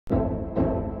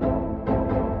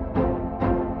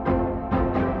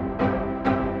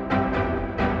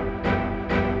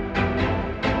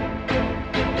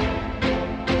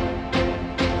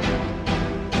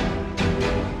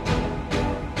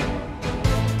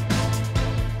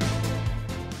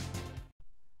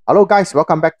Hello guys,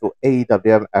 welcome back to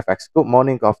AWMFX. Good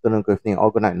morning, good afternoon, good evening,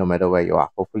 or good night, no matter where you are.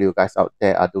 Hopefully you guys out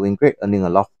there are doing great, earning a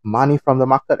lot of money from the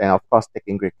market, and of course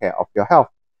taking great care of your health.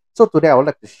 So today I would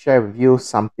like to share with you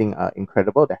something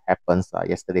incredible that happens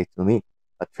yesterday to me.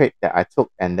 A trade that I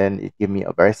took, and then it gave me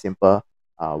a very simple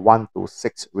 1 to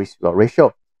 6 risk reward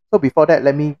ratio. So before that,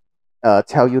 let me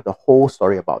tell you the whole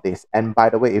story about this. And by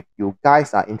the way, if you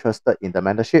guys are interested in the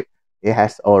mentorship, it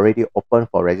has already opened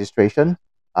for registration.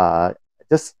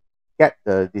 Just get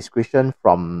the description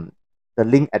from the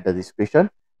link at the description,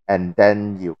 and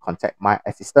then you contact my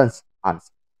assistants,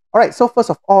 Hans. All right, so first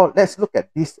of all, let's look at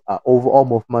this overall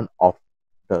movement of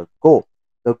the gold.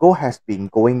 The gold has been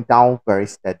going down very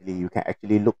steadily. You can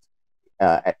actually look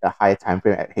at the higher time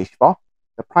frame at H4.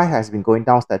 The price has been going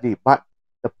down steadily, but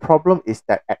the problem is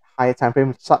that at higher time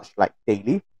frame, such like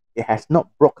daily, it has not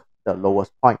broke the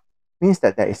lowest point. Means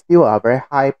that there is still a very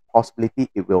high possibility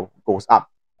it will goes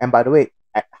up. And by the way,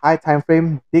 at high time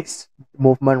frame, this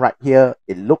movement right here,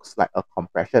 it looks like a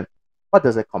compression. What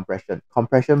does a compression?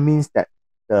 Compression means that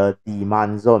the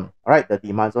demand zone, all right, the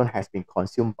demand zone has been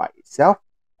consumed by itself,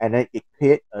 and then it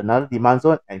creates another demand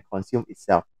zone and consume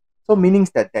itself. So meaning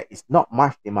that there is not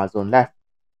much demand zone left,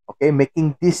 okay,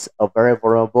 making this a very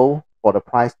vulnerable for the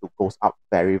price to goes up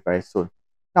very, very soon.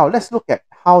 Now let's look at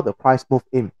how the price moved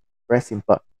in. Very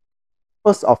simple.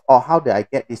 First of all, how did I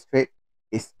get this trade?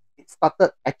 Is it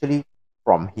started actually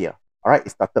from here. All right,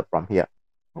 it started from here.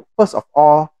 First of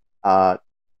all, I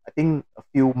think a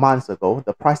few months ago,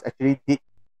 the price actually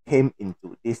came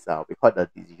into this we call the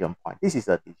decision point. This is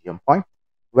a decision point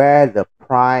where the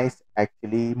price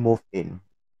actually moved in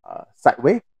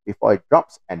sideways before it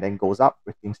drops and then goes up,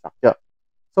 breaking structure.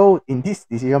 So in this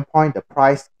decision point, the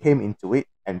price came into it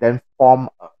and then formed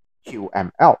a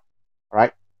QML.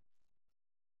 Right?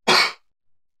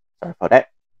 Sorry for that.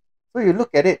 So you look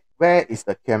at it, where is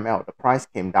the QML? The price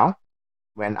came down,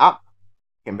 went up,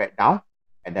 came back down,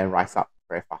 and then rise up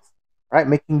very fast, right?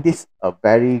 Making this a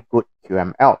very good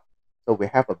QML. So we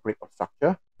have a break of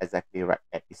structure exactly right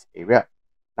at this area.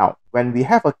 Now, when we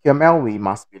have a QML, we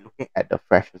must be looking at the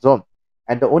fresh zone.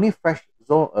 And the only fresh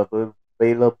zone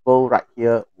available right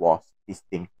here was this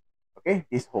thing. Okay,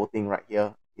 this whole thing right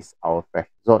here is our fresh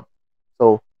zone.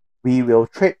 So we will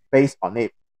trade based on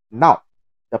it. Now,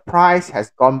 the price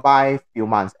has gone by few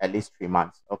months, at least 3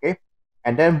 months, okay?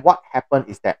 And then what happened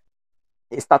is that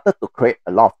it started to create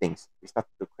a lot of things. It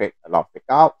started to create a lot of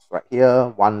fakeouts right here,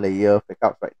 one layer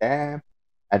fakeouts right there,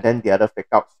 and then the other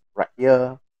fakeouts right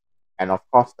here, and of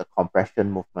course the compression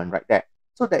movement right there.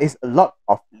 So there is a lot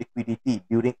of liquidity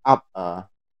building up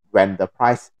when the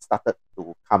price started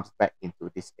to come back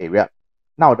into this area.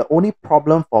 Now, the only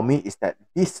problem for me is that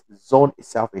this zone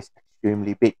itself is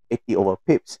extremely big, 80 over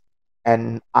pips.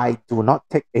 And I do not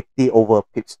take 80 over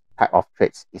pips type of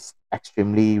trades. It's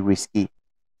extremely risky.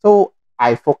 So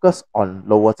I focus on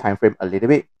lower time frame a little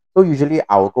bit. So usually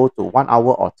I will go to 1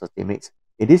 hour or 30 minutes.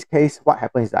 In this case, what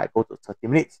happens is that I go to 30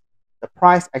 minutes. The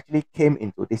price actually came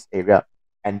into this area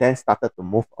and then started to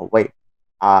move away.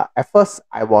 At first,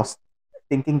 I was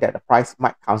thinking that the price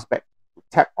might come back to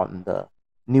tap on the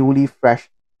newly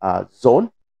fresh zone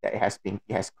that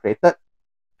it has created,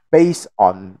 based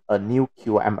on a new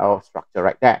QML structure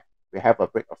right there. We have a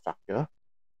break of structure.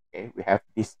 Okay, we have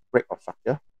this break of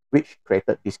structure, which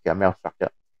created this QML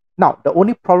structure. Now, the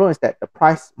only problem is that the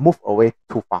price moved away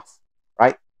too fast,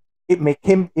 right? It may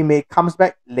comes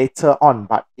back later on,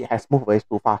 but it has moved away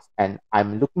too fast, and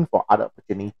I'm looking for other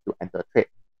opportunities to enter trade.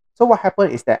 So what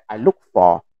happened is that I look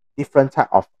for different type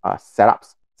of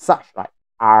setups, such like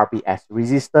RBS,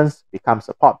 resistance becomes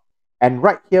support. And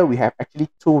right here, we have actually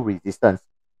two resistance.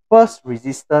 First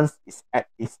resistance is at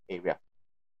this area.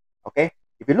 Okay,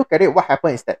 if you look at it, what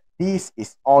happened is that this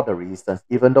is all the resistance,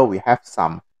 even though we have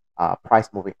some price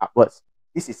moving upwards.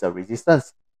 This is a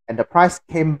resistance, and the price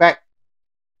came back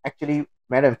actually,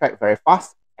 matter of fact, very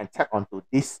fast and tap onto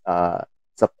this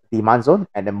demand zone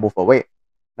and then move away.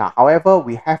 Now, however,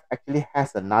 we have actually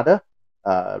has another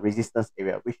resistance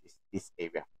area, which is this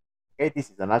area. Okay, this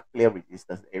is another clear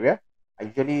resistance area. I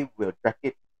usually will drag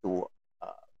it to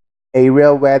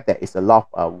area where there is a lot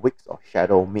of wicks or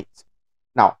shadow meets.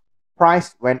 Now,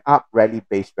 price went up, rally,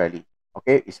 base rally.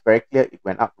 Okay, it's very clear it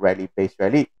went up, rally, base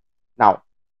rally. Now,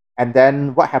 and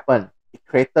then what happened? It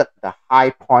created the high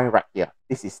point right here.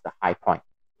 This is the high point.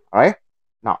 All right.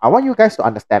 Now, I want you guys to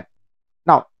understand.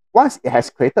 Now, once it has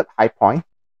created high point,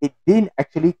 it didn't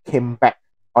actually came back,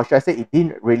 or should I say, it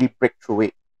didn't really break through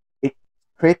it. It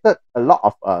created a lot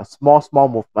of small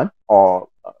movement or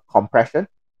compression,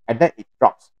 and then it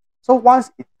drops. So once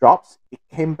it drops, it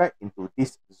came back into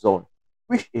this zone,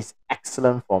 which is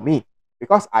excellent for me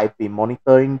because I've been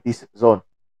monitoring this zone.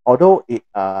 although it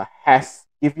has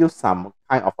give you some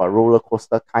kind of a roller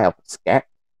coaster kind of scare,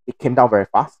 it came down very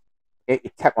fast. Okay,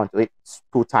 it tapped onto it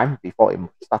 2 times before it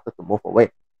started to move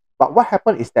away. But what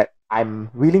happened is that I'm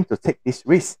willing to take this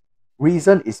risk.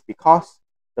 Reason is because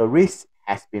the risk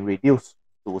has been reduced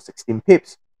to 16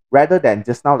 pips rather than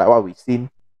just now like what we've seen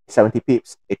 70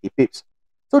 pips, 80 pips.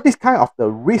 So this kind of the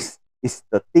risk is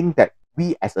the thing that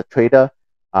we as a trader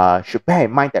should bear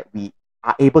in mind that we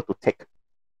are able to take.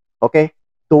 Okay,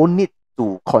 don't need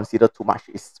to consider too much.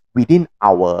 It's within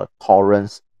our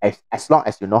tolerance as long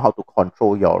as you know how to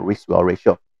control your risk reward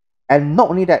ratio. And not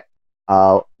only that,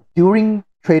 during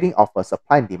trading of a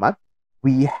supply and demand,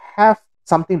 we have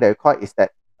something that we call is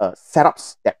that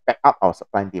setups that back up our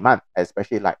supply and demand,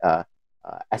 especially like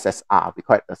SSR. We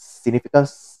call it the significant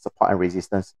support and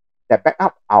resistance that back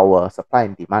up our supply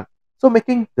and demand. So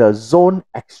making the zone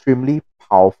extremely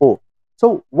powerful.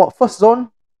 So what first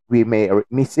zone, we may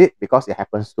miss it because it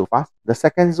happens too fast. The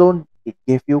second zone, it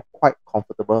gives you quite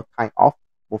comfortable kind of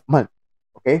movement.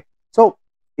 Okay, so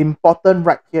important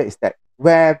right here is that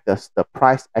where does the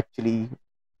price actually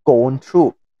going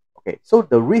through? Okay, so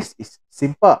the risk is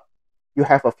simple. You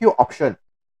have a few options.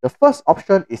 The first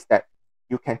option is that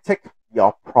you can take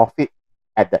your profit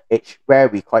at the edge where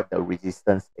we call it the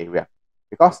resistance area,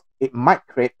 because it might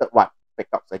create what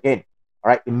fakeouts again. All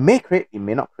right, it may create, it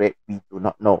may not create, we do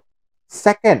not know.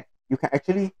 Second, you can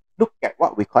actually look at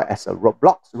what we call as a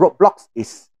roadblocks. Roadblocks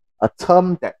is a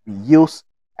term that we use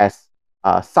as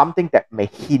something that may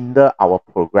hinder our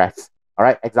progress. All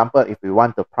right, example, if we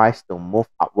want the price to move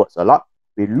upwards a lot,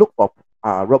 we look for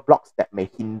roadblocks that may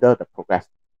hinder the progress.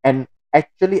 And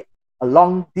actually,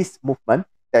 along this movement,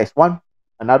 there is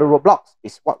another roadblocks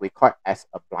is what we call as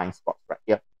a blind spot right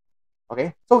here.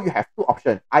 Okay, so you have two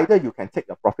options. Either you can take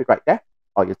your profit right there,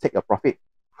 or you take your profit.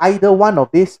 Either one of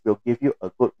these will give you a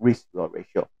good risk reward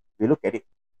ratio. We look at it.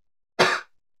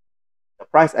 The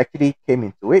price actually came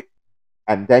into it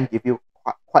and then give you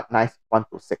quite nice 1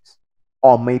 to 6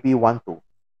 or maybe 1 to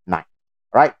 9,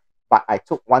 right? But I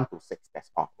took 1 to 6,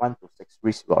 that's all. 1 to 6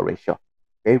 risk reward ratio.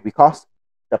 Okay, because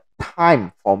the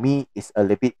time for me is a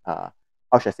little bit, how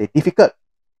should I say, difficult.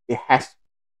 It has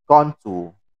gone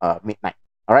to midnight.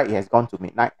 All right, it has gone to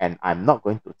midnight, and I'm not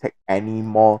going to take any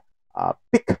more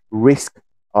big risk.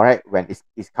 All right, when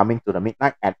it's coming to the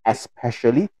midnight, and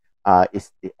especially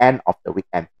it's the end of the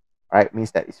weekend. All right,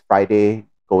 means that it's Friday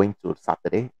going to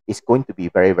Saturday. It's going to be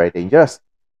very, very dangerous.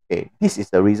 Okay, this is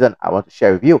the reason I want to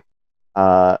share with you.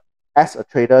 As a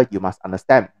trader, you must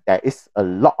understand there is a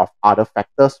lot of other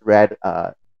factors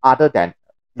other than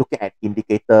looking at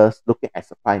indicators, looking at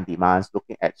supply and demands,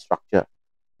 looking at structure.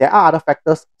 There are other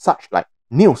factors such like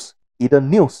news, either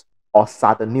news or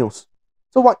sudden news.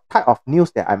 So what type of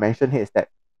news that I mentioned here is that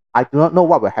I do not know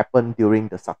what will happen during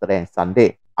the Saturday and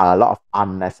Sunday. A lot of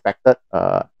unexpected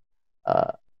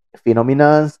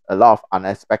phenomena, a lot of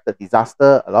unexpected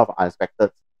disaster, a lot of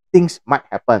unexpected things might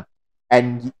happen.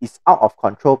 And it's out of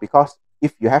control because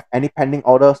if you have any pending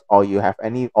orders or you have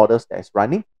any orders that is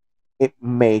running, it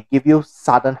may give you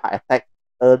sudden heart attack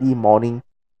early morning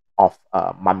of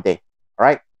Monday,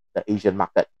 right? The Asian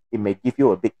market. It may give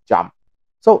you a big jump.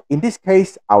 So in this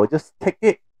case, I will just take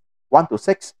it 1 to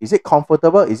 6. Is it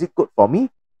comfortable? Is it good for me?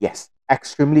 Yes,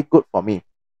 extremely good for me.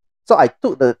 So I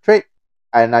took the trade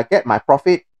and I get my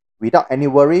profit without any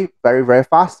worry, very, very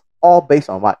fast, all based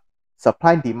on what?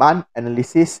 Supply and demand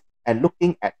analysis and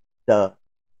looking at the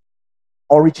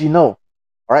original,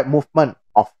 all right, movement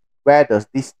of where does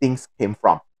these things came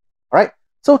from. All right.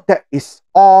 So that is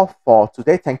all for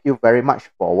today. Thank you very much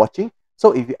for watching.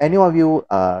 So if any of you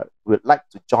would like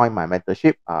to join my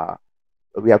mentorship,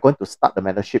 we are going to start the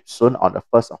mentorship soon on the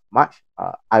 1st of March.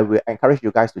 I will encourage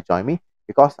you guys to join me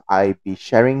because I'll be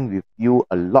sharing with you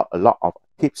a lot of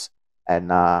tips,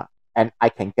 and I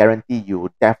can guarantee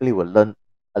you definitely will learn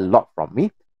a lot from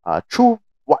me through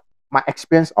what my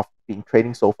experience of being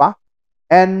trading so far.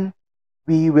 And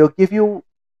we will give you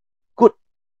good,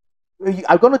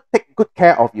 I'm going to take good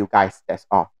care of you guys. That's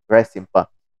all. Very simple.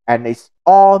 And it's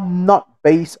all not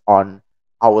based on,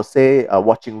 I will say,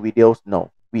 watching videos.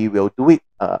 No, we will do it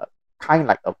kind of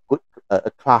like a good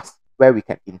a class where we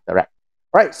can interact.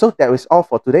 All right, so that is all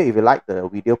for today. If you like the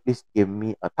video, please give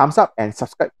me a thumbs up and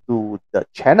subscribe to the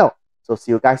channel. So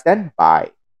see you guys then.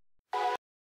 Bye.